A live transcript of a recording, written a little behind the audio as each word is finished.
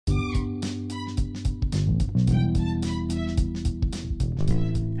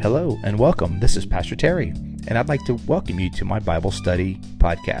Hello and welcome. This is Pastor Terry, and I'd like to welcome you to my Bible study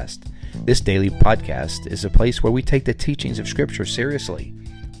podcast. This daily podcast is a place where we take the teachings of Scripture seriously,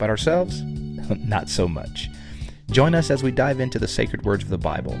 but ourselves, not so much. Join us as we dive into the sacred words of the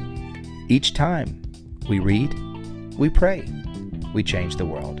Bible. Each time we read, we pray, we change the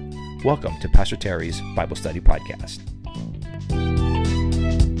world. Welcome to Pastor Terry's Bible Study Podcast.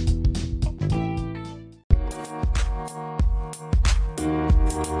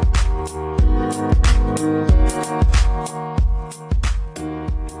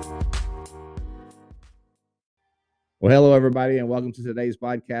 Well, hello, everybody, and welcome to today's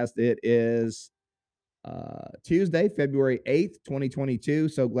podcast. It is Tuesday, February 8th, 2022.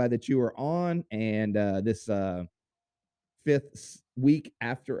 So glad that you are on. And this fifth week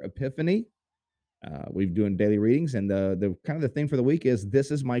after Epiphany, we've doing daily readings. And the kind of the theme for the week is,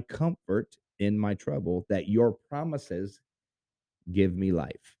 this is my comfort in my trouble, that your promises give me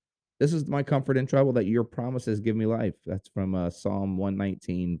life. This is my comfort in trouble, that your promises give me life. That's from Psalm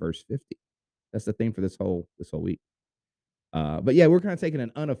 119, verse 50. That's the theme for this whole week. But yeah, we're kind of taking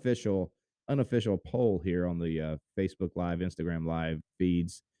an unofficial poll here on the Facebook Live, Instagram Live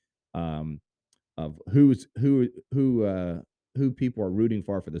feeds of who people are rooting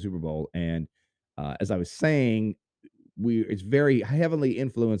for the Super Bowl. And as I was saying, it's very heavily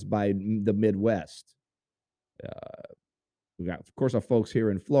influenced by the Midwest. We got, of course, our folks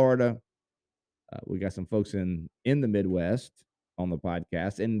here in Florida. We got some folks in the Midwest on the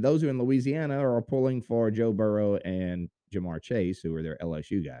podcast, and those who are in Louisiana are pulling for Joe Burrow and Jamar Chase, who are their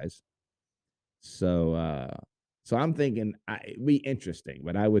LSU guys. So I'm thinking it'd be interesting,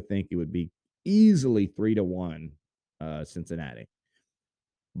 but I would think it would be easily 3-1 Cincinnati.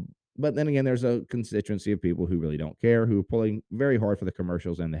 But then again, there's a constituency of people who really don't care, who are pulling very hard for the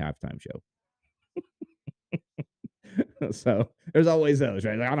commercials and the halftime show. So there's always those,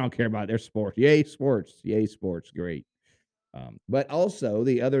 right? Like, I don't care about their sports. Yay, sports. Yay, sports. Great. But also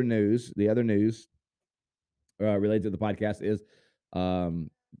the other news related to the podcast is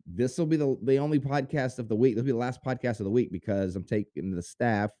this will be the only podcast of the week. This will be the last podcast of the week, because I'm taking the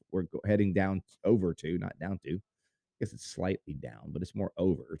staff. We're heading down over to, not down to, I guess it's slightly down, but it's more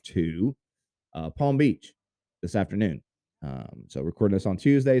over to Palm Beach this afternoon. So recording this on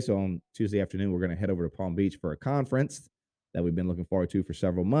Tuesday. So on Tuesday afternoon, we're going to head over to Palm Beach for a conference that we've been looking forward to for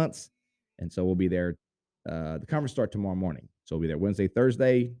several months. And so we'll be there. The conference starts tomorrow morning. So we'll be there Wednesday,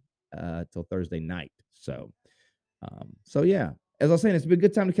 Thursday, till Thursday night. So yeah, as I was saying, it's been a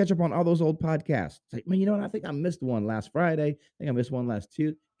good time to catch up on all those old podcasts. It's like, man, you know what? I think I missed one last Friday. I think I missed one last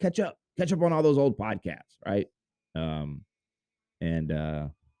Tuesday. Catch up on all those old podcasts, right? And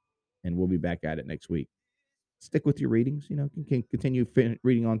we'll be back at it next week. Stick with your readings, can continue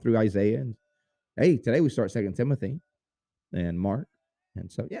reading on through Isaiah. And hey, today we start 2 Timothy and Mark.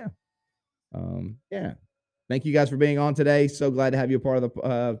 And so, yeah. Thank you guys for being on today. So glad to have you a part of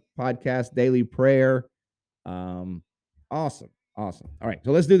the podcast, daily prayer. Awesome. All right,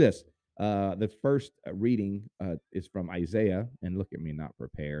 so let's do this. The first reading is from Isaiah, and look at me, not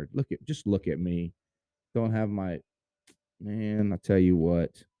prepared. Just look at me. Don't have my, man, I'll tell you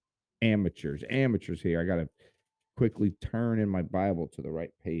what, amateurs here. I got to quickly turn in my Bible to the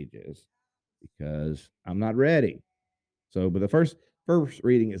right pages because I'm not ready. So, but the first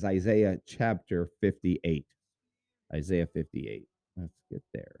reading is Isaiah chapter 58. Isaiah 58. Let's get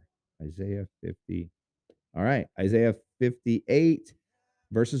there. Isaiah 50. All right. Isaiah 58,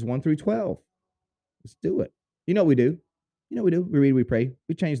 verses 1 through 12. Let's do it. You know what we do. We read, we pray,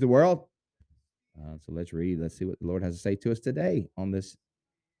 we change the world. So let's read. Let's see what the Lord has to say to us today on this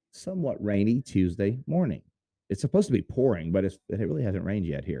somewhat rainy Tuesday morning. It's supposed to be pouring, but it really hasn't rained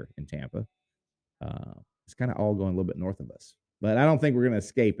yet here in Tampa. It's kind of all going a little bit north of us, but I don't think we're going to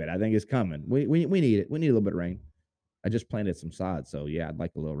escape it. I think it's coming. We need it. We need a little bit of rain. I just planted some sod, so yeah, I'd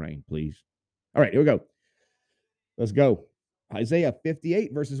like a little rain, please. All right, here we go. Let's go. Isaiah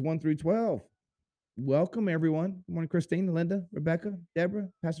 58, verses 1 through 12. Welcome, everyone. Good morning, Christine, Linda, Rebecca, Deborah,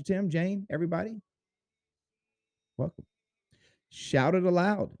 Pastor Tim, Jane, everybody. Welcome. Shout it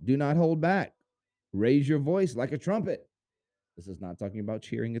aloud. Do not hold back. Raise your voice like a trumpet. This is not talking about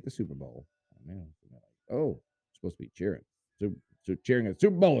cheering at the Super Bowl. Oh, man. Supposed to be cheering. So cheering at the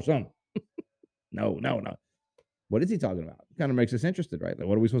Super Bowl or something. No. What is he talking about? It kind of makes us interested, right? Like,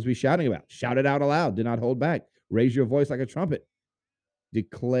 what are we supposed to be shouting about? Shout it out aloud. Do not hold back. Raise your voice like a trumpet.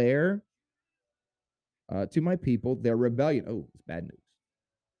 Declare to my people their rebellion. Oh, it's bad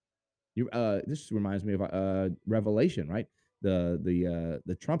news. This reminds me of Revelation, right?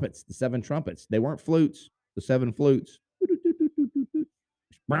 The trumpets, the 7 trumpets. They weren't flutes. The 7 flutes.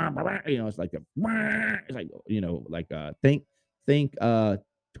 It's like think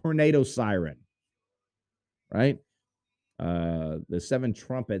tornado siren, right? The 7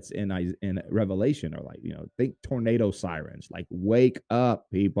 trumpets in Revelation are like, think tornado sirens, like wake up,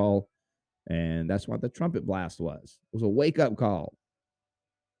 people. And that's what the trumpet blast was. It was a wake up call.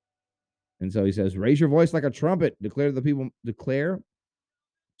 And so he says, raise your voice like a trumpet, declare to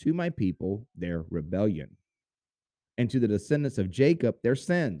my people their rebellion, and to the descendants of Jacob their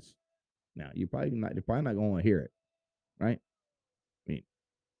sins. Now, you're probably not going to hear it, right? I mean,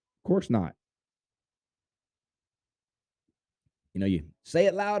 of course not. You say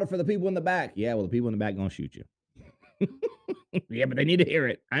it louder for the people in the back. Yeah, well, the people in the back going to shoot you. Yeah, but they need to hear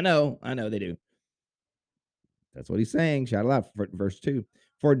it. I know they do. That's what he's saying. Shout it out for verse 2.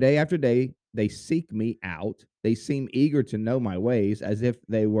 For day after day, they seek me out. They seem eager to know my ways, as if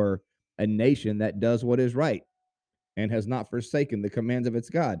they were a nation that does what is right and has not forsaken the commands of its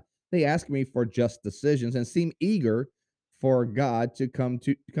God. They ask me for just decisions and seem eager for God to come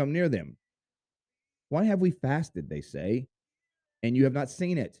near them. Why have we fasted, they say, and you have not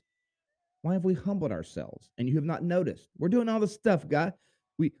seen it? Why have we humbled ourselves and you have not noticed? We're doing all this stuff, God.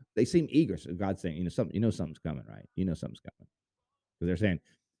 They seem eager. So God's saying, something's coming, right? Something's coming. Because they're saying,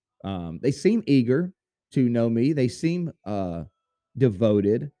 they seem eager to know me. They seem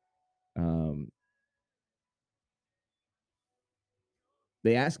devoted.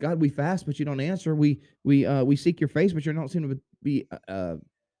 They ask God, we fast, but you don't answer. We seek your face, but you don't seem to be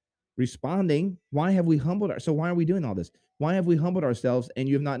responding. Why have we humbled ourselves? So why are we doing all this? Why have we humbled ourselves and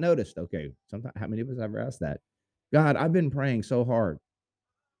you have not noticed? Okay, sometimes how many of us ever asked that? God, I've been praying so hard,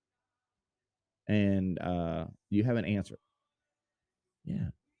 and you haven't answered. Yeah,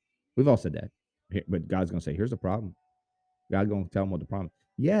 we've all said that, but God's going to say, "Here's the problem." God's going to tell them what the problem.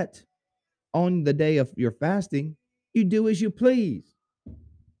 Yet, on the day of your fasting, you do as you please,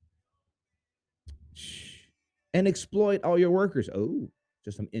 and exploit all your workers. Oh,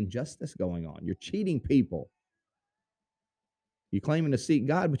 just some injustice going on. You're cheating people. You're claiming to seek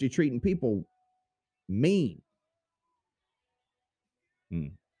God, but you're treating people mean.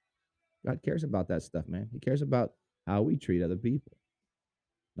 God cares about that stuff, man. He cares about how we treat other people.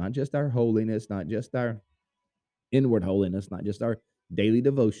 Not just our holiness, not just our inward holiness, not just our daily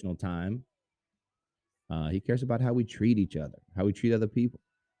devotional time. He cares about how we treat each other, how we treat other people.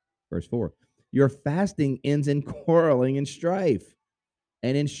 Verse 4, your fasting ends in quarreling and strife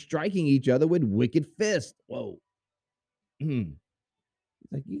and in striking each other with wicked fists. Whoa.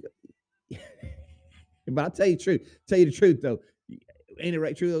 Like you, but I'll tell you the truth. Tell you the truth, though. Ain't it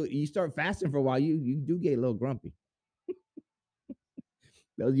right? True. You start fasting for a while, you do get a little grumpy.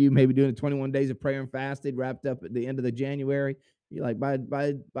 Those of you maybe doing the 21 days of prayer and fasted, wrapped up at the end of the January, you're like by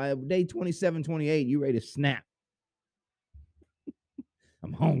day 27, 28, you ready to snap.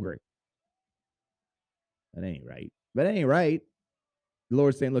 I'm hungry. That ain't right. But it ain't right. The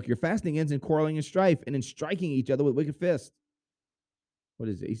Lord's saying, look, your fasting ends in quarreling and strife and in striking each other with wicked fists. What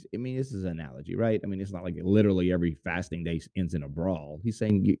is it? I mean, this is an analogy, right? I mean, it's not like literally every fasting day ends in a brawl. He's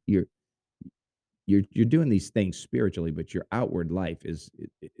saying you're doing these things spiritually, but your outward life is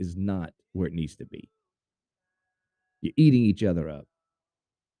not where it needs to be. You're eating each other up.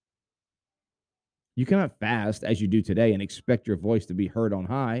 You cannot fast as you do today and expect your voice to be heard on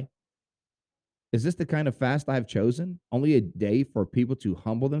high. Is this the kind of fast I have chosen? Only a day for people to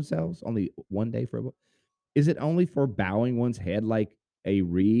humble themselves? Only one day for? Is it only for bowing one's head like a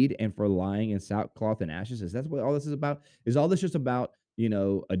reed and for lying in sackcloth and ashes? Is that what all this is about? Is all this just about,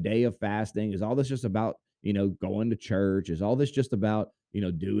 a day of fasting? Is all this just about, going to church? Is all this just about,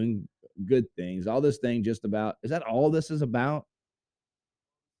 doing good things? All this thing just about, is that all this is about?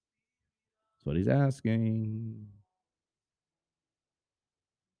 That's what he's asking.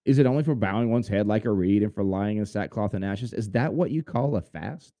 Is it only for bowing one's head like a reed and for lying in sackcloth and ashes? Is that what you call a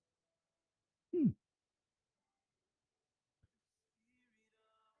fast?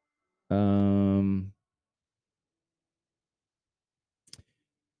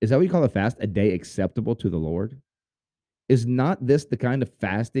 Is that what you call a fast? A day acceptable to the Lord? Is not this the kind of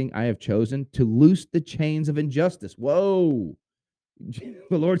fasting I have chosen to loose the chains of injustice? Whoa.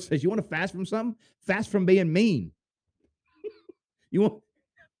 The Lord says, you want to fast from something? Fast from being mean. You want,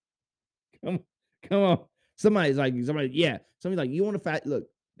 come on. Somebody's like, you want to fast? Look,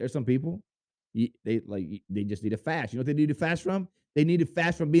 there's some people, they just need to fast. You know what they need to fast from? They need to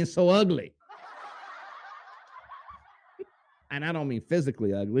fast from being so ugly. And I don't mean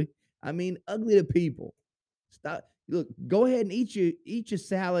physically ugly. I mean ugly to people. Stop. Look, go ahead and eat your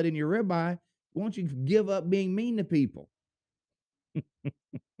salad and your ribeye. Why don't you give up being mean to people?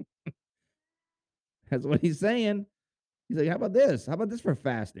 That's what he's saying. He's like, how about this? How about this for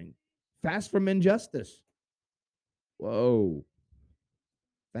fasting? Fast from injustice. Whoa.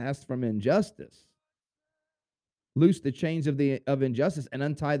 Fast from injustice. Loose the chains of injustice and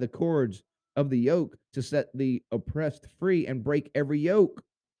untie the cords of the yoke to set the oppressed free and break every yoke.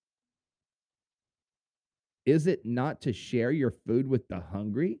 Is it not to share your food with the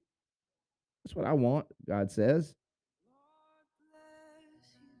hungry? That's what I want, God says.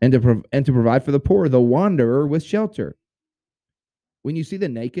 And to provide for the poor, the wanderer with shelter. When you see the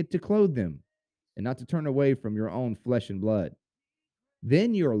naked, to clothe them, and not to turn away from your own flesh and blood.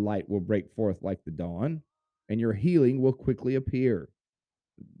 Then your light will break forth like the dawn, and your healing will quickly appear.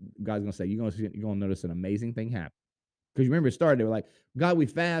 God's gonna say, you're gonna notice an amazing thing happen. Because you remember it started, they were like, God, we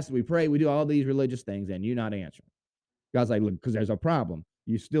fast, we pray, we do all these religious things, and you're not answering. God's like, look, because there's a problem.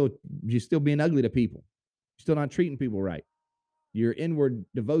 You're still being ugly to people. You're still not treating people right. Your inward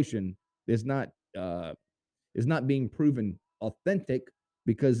devotion is not being proven authentic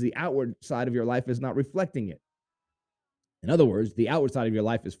because the outward side of your life is not reflecting it. In other words, the outward side of your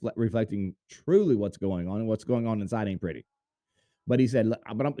life is reflecting truly what's going on, and what's going on inside ain't pretty. But he said,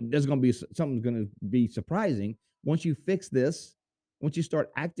 there's going to be something's going to be surprising. Once you fix this, once you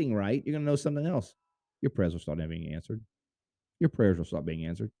start acting right, you're going to know something else. Your prayers will start being answered. Your prayers will start being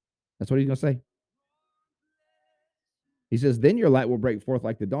answered. That's what he's going to say. He says, then your light will break forth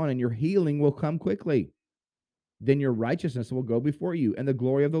like the dawn, and your healing will come quickly. Then your righteousness will go before you, and the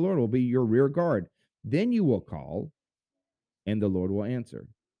glory of the Lord will be your rear guard. Then you will call, and the Lord will answer.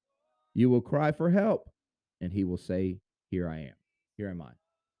 You will cry for help, and he will say, here I am. Here am I.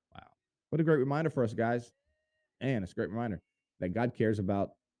 Wow. What a great reminder for us, guys. And it's a great reminder that God cares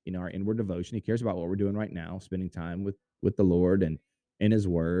about, our inward devotion. He cares about what we're doing right now, spending time with the Lord and in his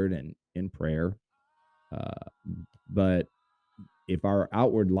word and in prayer. But if our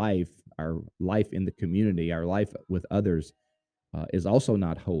outward life, our life in the community, our life with others is also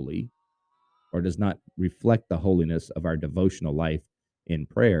not holy, or does not reflect the holiness of our devotional life in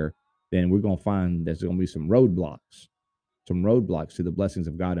prayer, then we're going to find there's going to be some roadblocks to the blessings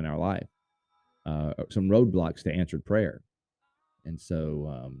of God in our life, some roadblocks to answered prayer. And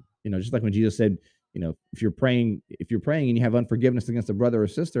so, just like when Jesus said, if you're praying and you have unforgiveness against a brother or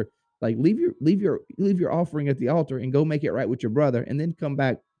sister, like leave your offering at the altar and go make it right with your brother, and then come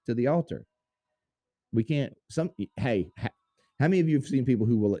back to the altar. We can't. How many of you have seen people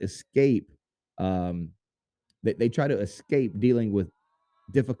who will escape? They try to escape dealing with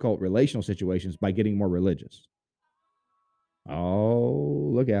difficult relational situations by getting more religious. Oh,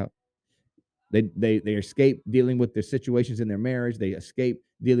 look out. They escape dealing with their situations in their marriage. They escape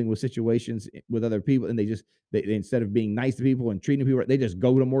dealing with situations with other people, and they instead of being nice to people and treating people, they just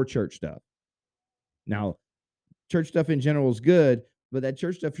go to more church stuff. Now, church stuff in general is good, but that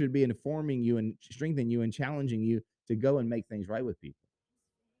church stuff should be informing you and strengthening you and challenging you to go and make things right with people.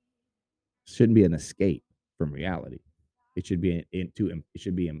 It shouldn't be an escape from reality. It should be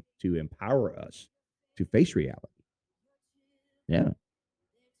to empower us to face reality. Yeah.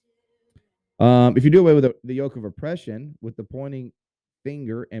 If you do away with the yoke of oppression, with the pointing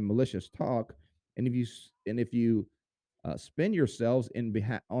finger and malicious talk, and if you spend yourselves in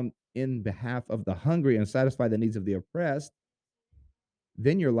behalf of the hungry and satisfy the needs of the oppressed,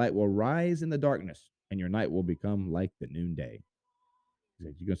 then your light will rise in the darkness, and your night will become like the noonday.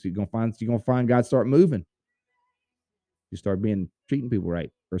 You're gonna find God start moving. You start treating people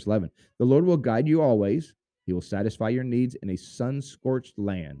right. Verse 11: the Lord will guide you always. He will satisfy your needs in a sun-scorched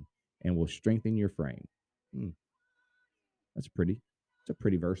land and will strengthen your frame. That's pretty. It's a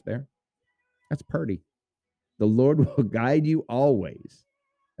pretty verse there. That's pretty. The Lord will guide you always.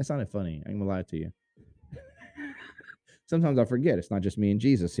 That sounded funny. I ain't gonna lie to you. Sometimes I forget it's not just me and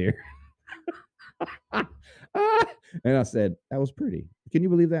Jesus here. And I said, that was pretty. Can you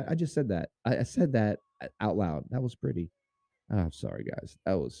believe that? I just said that. I said that out loud. That was pretty. Oh, I'm sorry, guys.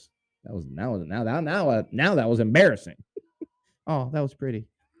 Now that was embarrassing. Oh, that was pretty.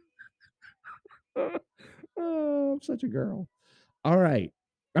 Oh, I'm such a girl. All right.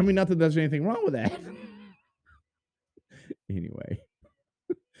 I mean, not that there's anything wrong with that. Anyway.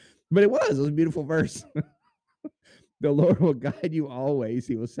 But it was a beautiful verse. The Lord will guide you always.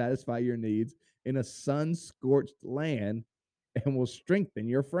 He will satisfy your needs in a sun-scorched land and will strengthen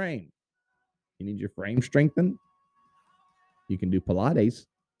your frame. You need your frame strengthened? You can do Pilates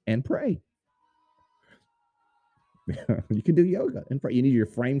and pray. You can do yoga and pray. You need your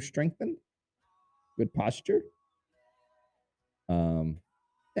frame strengthened? Good posture?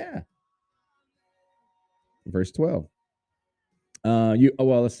 Yeah. Verse 12.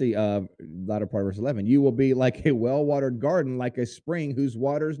 Let's see. Latter part of verse 11. You will be like a well-watered garden, like a spring whose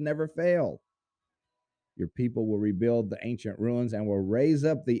waters never fail. Your people will rebuild the ancient ruins and will raise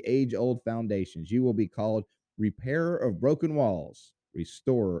up the age-old foundations. You will be called repairer of broken walls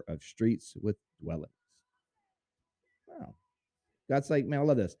restorer of streets with dwellings. Wow. God's like, man, I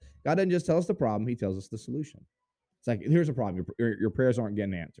love this. God doesn't just tell us the problem, he tells us the solution. It's like, here's a problem. Your prayers aren't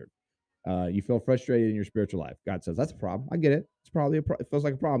getting answered. You feel frustrated in your spiritual life. God says, that's a problem. I get it. It's probably it feels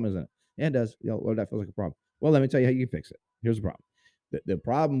like a problem, isn't it? Yeah, it does. Lord, that feels like a problem. Well, let me tell you how you fix it. Here's the problem. The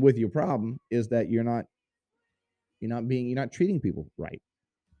problem with your problem is that you're not treating people right.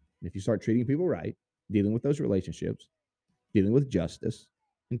 And if you start treating people right, dealing with those relationships, dealing with justice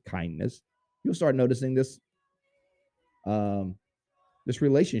and kindness, you'll start noticing this this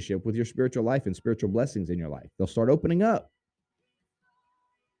relationship with your spiritual life and spiritual blessings in your life. They'll start opening up.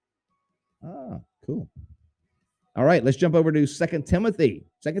 Ah, cool. All right, let's jump over to 2 Timothy.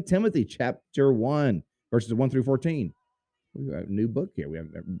 2 Timothy chapter 1, verses 1 through 14. We have a new book here. We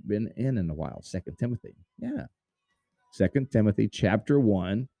haven't been in a while. 2 Timothy. Yeah. 2 Timothy chapter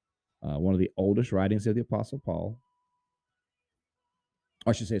 1, one of the oldest writings of the Apostle Paul. Or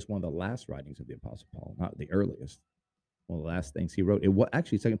I should say it's one of the last writings of the Apostle Paul, not the earliest. One of the last things he wrote.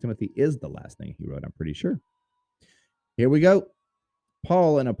 Actually, 2 Timothy is the last thing he wrote, I'm pretty sure. Here we go.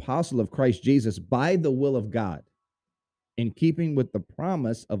 Paul, an apostle of Christ Jesus, by the will of God, in keeping with the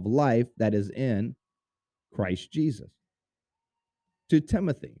promise of life that is in Christ Jesus. To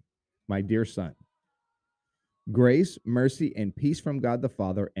Timothy, my dear son, grace, mercy, and peace from God the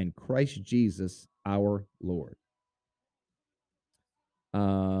Father and Christ Jesus our Lord.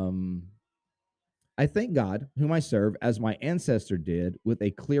 I thank God, whom I serve, as my ancestor did, with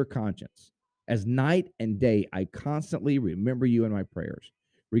a clear conscience. As night and day, I constantly remember you in my prayers,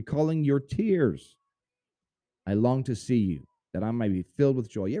 recalling your tears. I long to see you, that I might be filled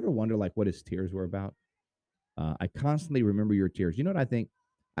with joy. You ever wonder, like, what his tears were about? I constantly remember your tears. You know what I think?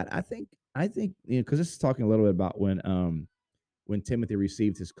 I think, because this is talking a little bit about when Timothy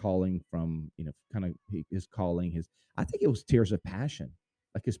received his calling from, kind of his calling, I think it was tears of passion,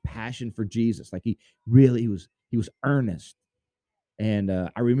 like his passion for Jesus. Like he was earnest. And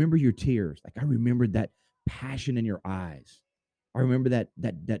I remember your tears. Like I remembered that passion in your eyes. I remember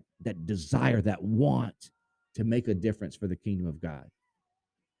that desire, that want to make a difference for the kingdom of God.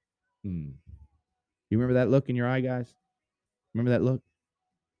 You remember that look in your eye, guys? Remember that look?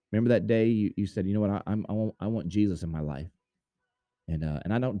 Remember that day you said, you know what, I want Jesus in my life. And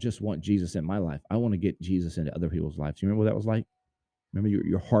I don't just want Jesus in my life. I want to get Jesus into other people's lives. You remember what that was like? Remember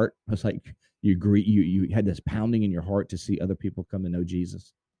your heart was like you had this pounding in your heart to see other people come to know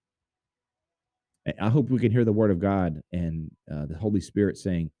Jesus. And I hope we can hear the word of God and the Holy Spirit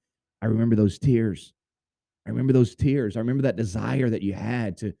saying, I remember those tears. I remember those tears. I remember that desire that you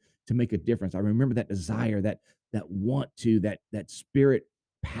had to make a difference. I remember that desire, that want to, that spirit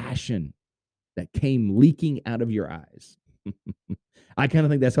passion that came leaking out of your eyes. I kind of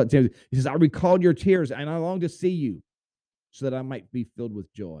think that's what Timothy, he says, I recalled your tears and I long to see you so that I might be filled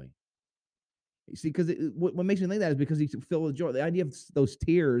with joy. You see, because what makes me think that is because he's filled with joy. The idea of those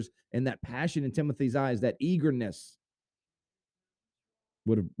tears and that passion in Timothy's eyes, that eagerness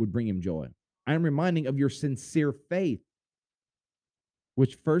would bring him joy. I am reminding of your sincere faith,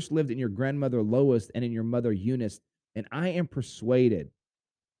 which first lived in your grandmother Lois and in your mother Eunice, and I am persuaded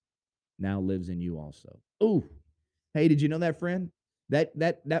now lives in you also. Oh, hey, did you know that, friend?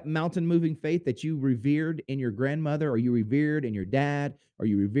 That mountain moving faith that you revered in your grandmother, or you revered in your dad, or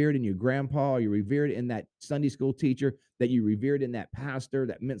you revered in your grandpa, or you revered in that Sunday school teacher, that you revered in that pastor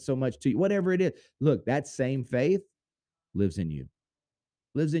that meant so much to you, whatever it is. Look, that same faith lives in you.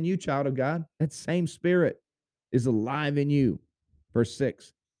 Lives in you, child of God. That same spirit is alive in you. Verse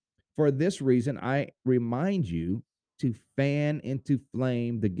 6. For this reason, I remind you to fan into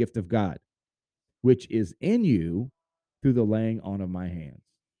flame the gift of God, which is in you through the laying on of my hands.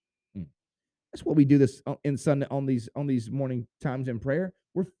 That's what we do this in Sunday on these morning times in prayer.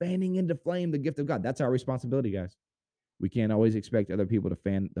 We're fanning into flame the gift of God. That's our responsibility, guys. We can't always expect other people to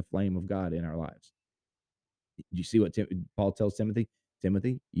fan the flame of God in our lives. You see what Paul tells Timothy?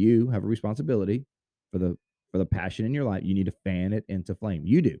 Timothy, you have a responsibility for the passion in your life. You need to fan it into flame.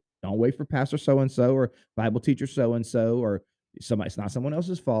 You do. Don't wait for Pastor so-and-so or Bible teacher so-and-so or somebody. It's not someone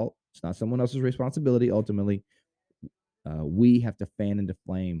else's fault. It's not someone else's responsibility. Ultimately, we have to fan into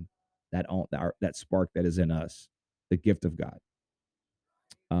flame that spark that is in us, the gift of God.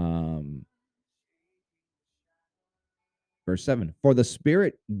 Verse 7, for the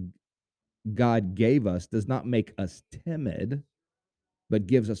Spirit God gave us does not make us timid, but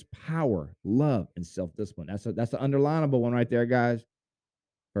gives us power, love, and self-discipline. That's the underlinable one right there, guys.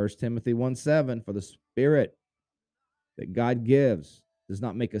 1 Timothy 1:7, for the Spirit that God gives does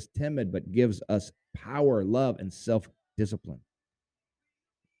not make us timid, but gives us power, love, and self-discipline.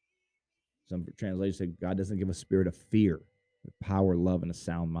 Some translations say God doesn't give a spirit of fear. with power, love, and a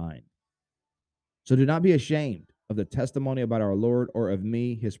sound mind. So do not be ashamed of the testimony about our Lord or of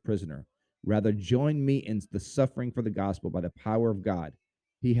me, his prisoner. Rather, join me in the suffering for the gospel by the power of God.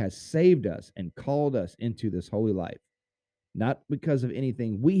 He has saved us and called us into this holy life, not because of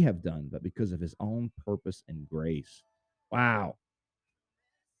anything we have done, but because of his own purpose and grace. Wow.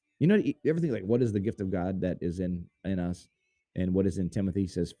 You know, you ever think like, what is the gift of God that is in us, and what is in Timothy? He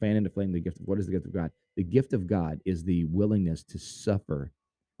says, fan into flame the gift. What is the gift of God? The gift of God is the willingness to suffer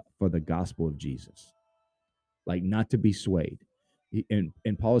for the gospel of Jesus, like not to be swayed.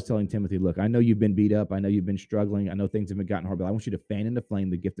 And Paul is telling Timothy, look, I know you've been beat up. I know you've been struggling. I know things have been gotten hard, but I want you to fan into flame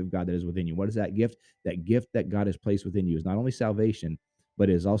the gift of God that is within you. What is that gift? That gift that God has placed within you is not only salvation, but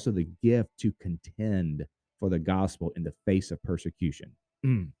it is also the gift to contend for the gospel in the face of persecution.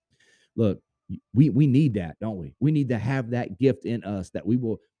 Mm. Look, we need that, don't we? We need to have that gift in us that we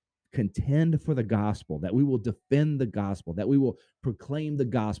will contend for the gospel, that we will defend the gospel, that we will proclaim the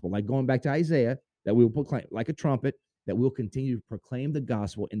gospel, like going back to Isaiah, that we will proclaim like a trumpet, that we'll continue to proclaim the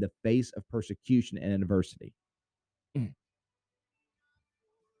gospel in the face of persecution and adversity. Mm.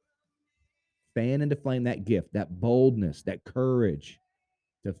 Fan into flame that gift, that boldness, that courage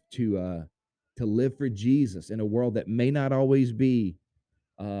to live for Jesus in a world that may not always be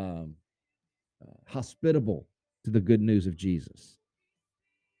um, hospitable to the good news of Jesus.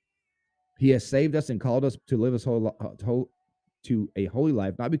 He has saved us and called us to live to a holy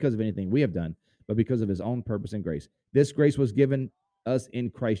life, not because of anything we have done, but because of his own purpose and grace. This grace was given us in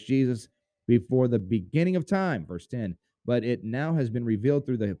Christ Jesus before the beginning of time, verse 10. But it now has been revealed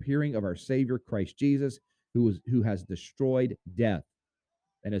through the appearing of our Savior, Christ Jesus, who has destroyed death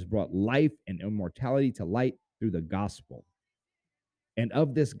and has brought life and immortality to light through the gospel. And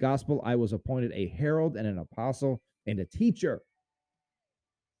of this gospel, I was appointed a herald and an apostle and a teacher.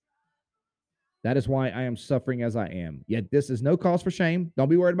 That is why I am suffering as I am. Yet this is no cause for shame. Don't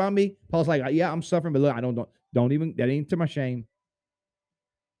be worried about me. Paul's like, yeah, I'm suffering, but look, I don't even, that ain't to my shame,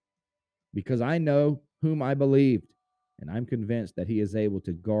 because I know whom I believed, and I'm convinced that he is able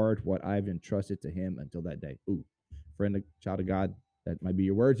to guard what I've entrusted to him until that day. Ooh, friend, child of God, that might be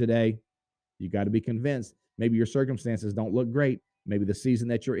your word today. You got to be convinced. Maybe your circumstances don't look great. Maybe the season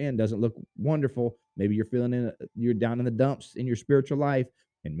that you're in doesn't look wonderful. Maybe you're down in the dumps in your spiritual life.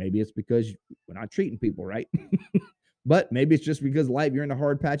 And maybe it's because we're not treating people right. But maybe it's just because you're in a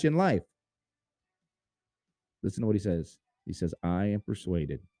hard patch in life. Listen to what he says. He says, I am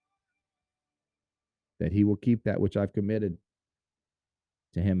persuaded that he will keep that which I've committed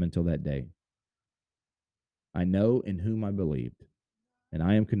to him until that day. I know in whom I believed, and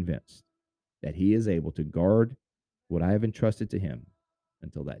I am convinced that he is able to guard what I have entrusted to him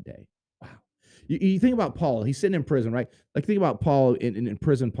until that day. Wow. You think about Paul, he's sitting in prison, right? Like think about Paul in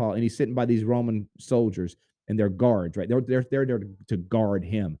prison, Paul, and he's sitting by these Roman soldiers and they're guards, right? They're there to guard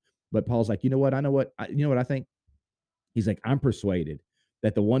him. But Paul's like, you know what? I know what you know what I think? He's like, I'm persuaded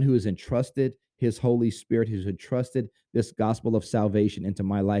that the one who has entrusted his Holy Spirit, who's entrusted this gospel of salvation into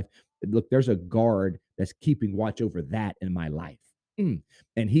my life, look, there's a guard that's keeping watch over that in my life.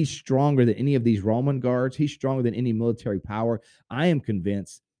 And he's stronger than any of these Roman guards. He's stronger than any military power. I am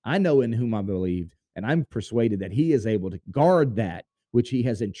convinced. I know in whom I believed, and I'm persuaded that he is able to guard that which he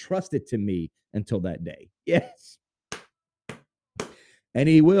has entrusted to me until that day. Yes. And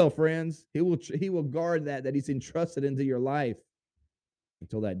he will, friends. He will guard that he's entrusted into your life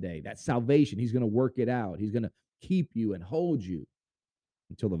until that day. That salvation, he's going to work it out. He's going to keep you and hold you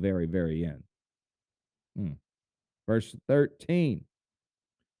until the very, very end. Verse 13.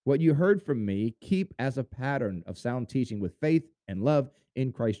 What you heard from me, keep as a pattern of sound teaching with faith and love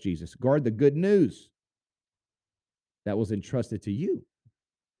in Christ Jesus. Guard the good news that was entrusted to you.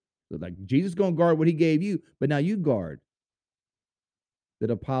 So like Jesus going to guard what he gave you, but now you guard the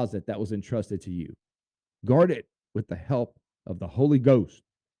deposit that was entrusted to you. Guard it with the help of the Holy Ghost.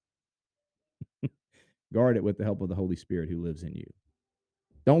 Guard it with the help of the Holy Spirit who lives in you.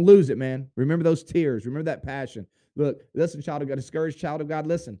 Don't lose it, man. Remember those tears. Remember that passion. Look, listen, child of God, discouraged child of God,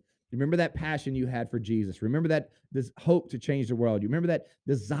 listen. Remember that passion you had for Jesus. Remember this hope to change the world. You remember that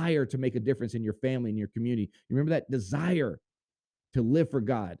desire to make a difference in your family, in your community. You remember that desire to live for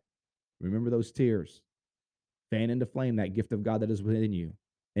God. Remember those tears. Fan into flame that gift of God that is within you.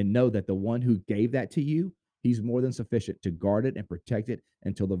 And know that the one who gave that to you, he's more than sufficient to guard it and protect it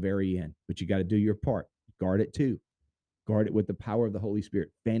until the very end. But you got to do your part. Guard it too. Guard it with the power of the Holy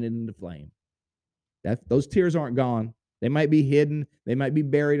Spirit. Fan it into flame. Those tears aren't gone. They might be hidden. They might be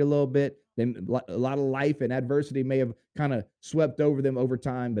buried a little bit. Then a lot of life and adversity may have kind of swept over them over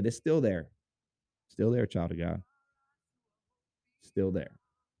time, but it's still there. Still there, child of God. Still there.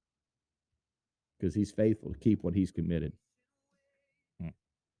 Because he's faithful to keep what he's committed.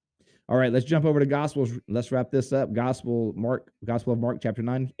 All right, let's jump over to Gospels. Let's wrap this up. Gospel of Mark, chapter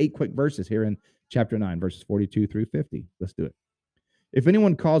 9, 8 quick verses here in chapter 9, verses 42 through 50. Let's do it. If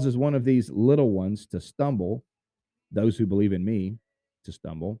anyone causes one of these little ones to stumble, those who believe in me to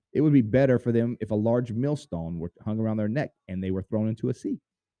stumble, it would be better for them if a large millstone were hung around their neck and they were thrown into a sea.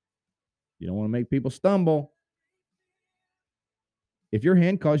 You don't want to make people stumble. If your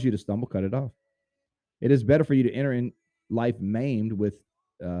hand caused you to stumble, cut it off. It is better for you to enter in life maimed with,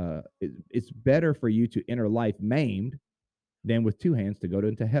 it's better for you to enter life maimed than with two hands to go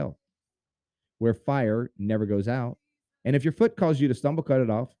into hell, where fire never goes out. And if your foot caused you to stumble, cut it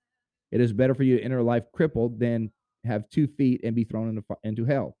off. It is better for you to enter life crippled than have 2 feet and be thrown into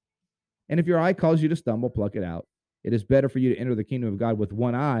hell. And if your eye caused you to stumble, pluck it out. It is better for you to enter the kingdom of God with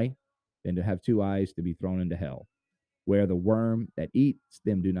one eye than to have 2 eyes to be thrown into hell, where the worm that eats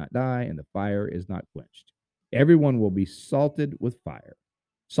them do not die, and the fire is not quenched. Everyone will be salted with fire.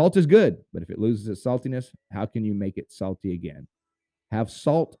 Salt is good, but if it loses its saltiness, how can you make it salty again? Have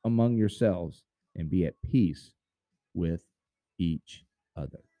salt among yourselves and be at peace with each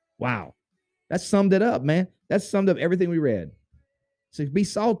other. Wow. That summed it up, man. That summed up everything we read. So be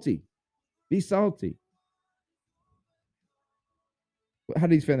salty. Be salty. How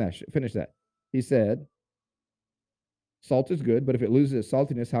did he finish that? He said, salt is good, but if it loses its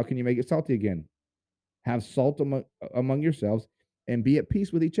saltiness, how can you make it salty again? Have salt among yourselves and be at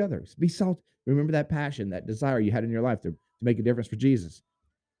peace with each other. Be salty. Remember that passion, that desire you had in your life to make a difference for Jesus.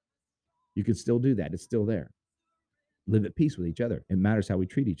 You can still do that. It's still there. Live at peace with each other. It matters how we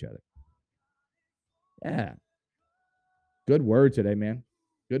treat each other. Yeah. Good word today, man.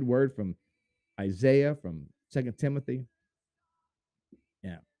 Good word from Isaiah, from 2 Timothy.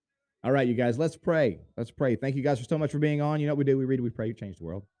 Yeah. All right, you guys, let's pray. Let's pray. Thank you guys so much for being on. You know what we do? We read, we pray, we change the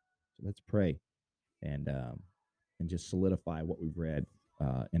world. So let's pray and just solidify what we've read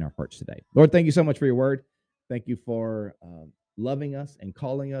in our hearts today. Lord, thank you so much for your word. Thank you for loving us and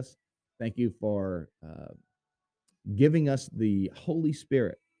calling us. Thank you for giving us the Holy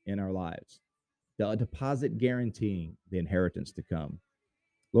Spirit in our lives, the deposit guaranteeing the inheritance to come.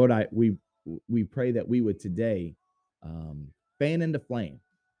 Lord, we pray that we would today fan into flame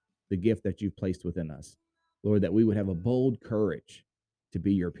the gift that you've placed within us. Lord, that we would have a bold courage to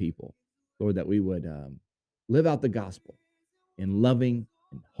be your people. Lord, that we would live out the gospel in loving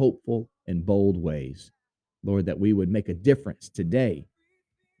and hopeful and bold ways. Lord, that we would make a difference today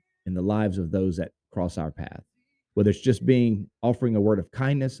in the lives of those that cross our path, whether it's just offering a word of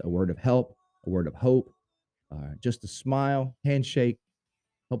kindness, a word of help, a word of hope, just a smile, handshake.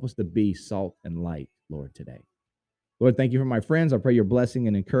 Help us to be salt and light, Lord, today. Lord, thank you for my friends. I pray your blessing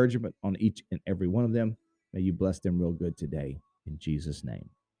and encouragement on each and every one of them. May you bless them real good today. In Jesus' name.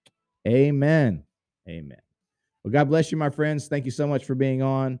 Amen. Amen. Well, God bless you, my friends. Thank you so much for being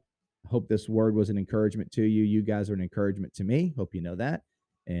on. I hope this word was an encouragement to you. You guys are an encouragement to me. Hope you know that.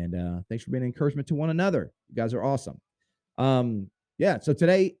 And thanks for being an encouragement to one another. You guys are awesome. Yeah, so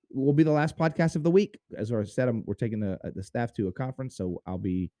today will be the last podcast of the week. As I said, we're taking the staff to a conference, so I'll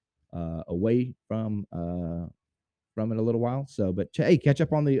be away from it a little while. So, but hey, catch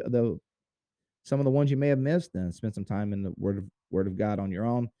up on the some of the ones you may have missed, and spend some time in the Word of God on your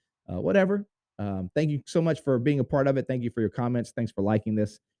own. Whatever. Thank you so much for being a part of it. Thank you for your comments. Thanks for liking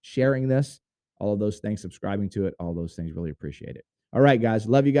this, sharing this, all of those things, subscribing to it, all those things. Really appreciate it. All right, guys.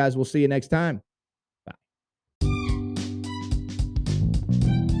 Love you guys. We'll see you next time. Bye.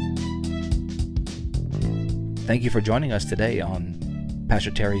 Thank you for joining us today on Pastor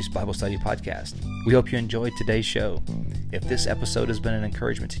Terry's Bible Study Podcast. We hope you enjoyed today's show. If this episode has been an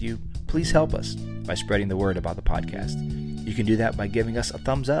encouragement to you, please help us by spreading the word about the podcast. You can do that by giving us a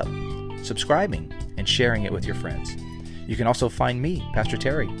thumbs up, subscribing, and sharing it with your friends. You can also find me, Pastor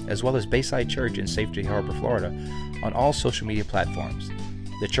Terry, as well as Bayside Church in Safety Harbor, Florida, on all social media platforms.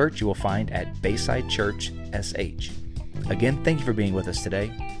 The church you will find at Bayside Church SH. Again, thank you for being with us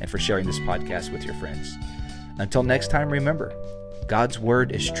today and for sharing this podcast with your friends. Until next time, remember, God's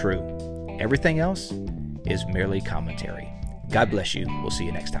word is true. Everything else is merely commentary. God bless you. We'll see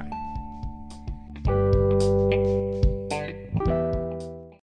you next time.